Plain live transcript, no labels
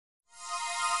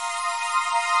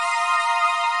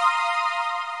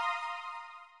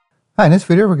Hi, in this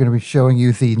video we're going to be showing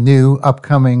you the new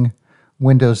upcoming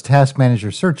Windows Task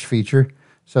Manager search feature.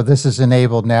 So this is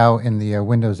enabled now in the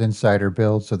Windows Insider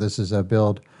build. So this is a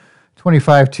build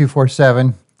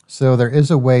 25247. So there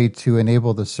is a way to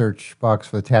enable the search box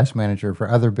for the Task Manager for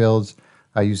other builds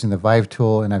using the Vive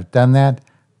tool, and I've done that.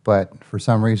 But for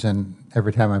some reason,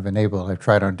 every time I've enabled it, I've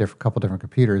tried on a couple different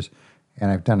computers, and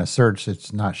I've done a search,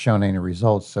 it's not shown any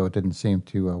results, so it didn't seem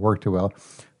to work too well.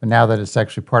 But now that it's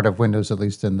actually part of Windows, at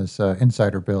least in this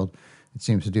Insider build, it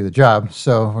seems to do the job.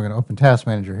 So we're going to open Task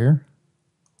Manager here.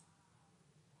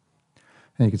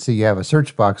 And you can see you have a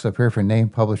search box up here for name,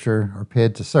 publisher, or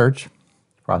PID to search,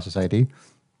 process ID.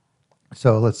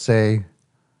 So let's say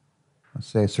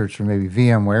I search for maybe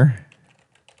VMware.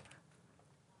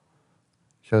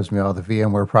 Shows me all the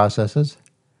VMware processes.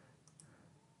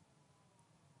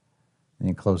 And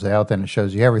you close it out, then it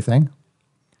shows you everything.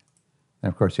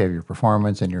 And of course, you have your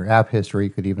performance and your app history. You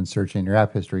could even search in your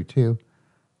app history too.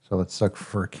 So let's look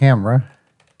for a camera.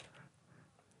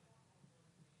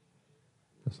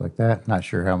 Just like that. Not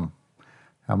sure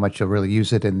how much you'll really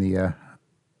use it in the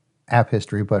app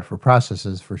history, but for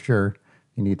processes, for sure,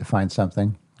 you need to find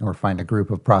something or find a group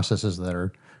of processes that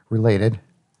are related.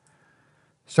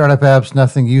 Startup apps,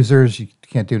 nothing. Users, you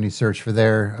can't do any search for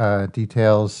their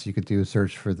details. You could do a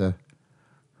search for the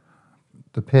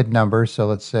PID number. So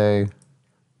let's say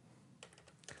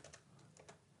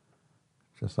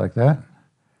just like that.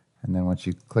 And then once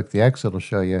you click the X, it'll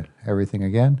show you everything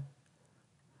again.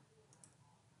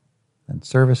 And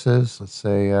services, let's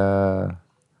say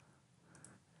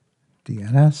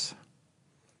DNS,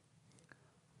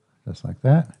 just like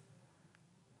that.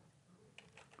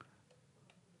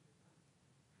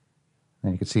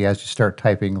 And you can see as you start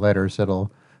typing letters,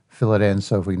 it'll fill it in.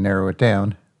 So if we narrow it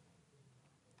down,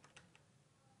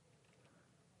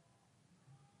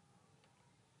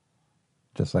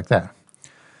 just like that.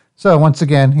 So once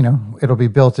again, it'll be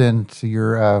built into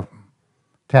your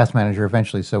Task Manager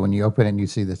eventually. So when you open it and you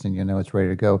see this, and you know it's ready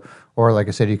to go. Or like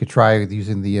I said, you could try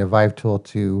using the Vive tool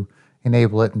to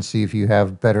enable it and see if you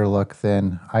have better luck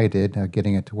than I did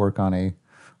getting it to work on an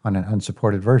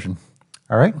unsupported version.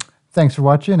 All right. Thanks for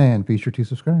watching, and be sure to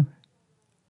subscribe.